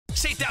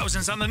Save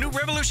thousands on the new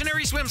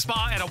revolutionary swim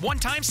spa at a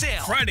one-time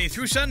sale. Friday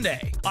through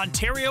Sunday.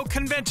 Ontario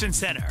Convention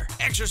Center.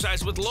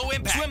 Exercise with low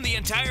impact. Swim the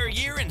entire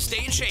year and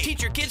stay in shape.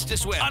 Teach your kids to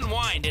swim.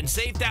 Unwind and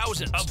save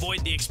thousands.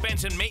 Avoid the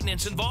expense and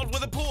maintenance involved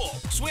with a pool.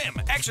 Swim,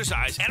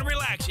 exercise, and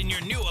relax in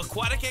your new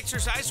aquatic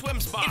exercise swim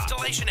spa.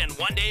 Installation and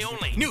 1 day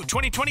only. New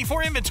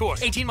 2024 inventory.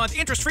 18-month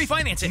interest-free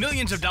financing.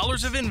 Millions of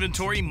dollars of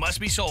inventory must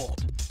be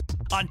sold.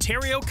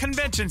 Ontario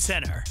Convention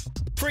Center.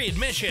 Free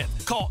admission.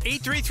 Call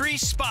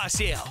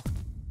 833-SPA-SALE.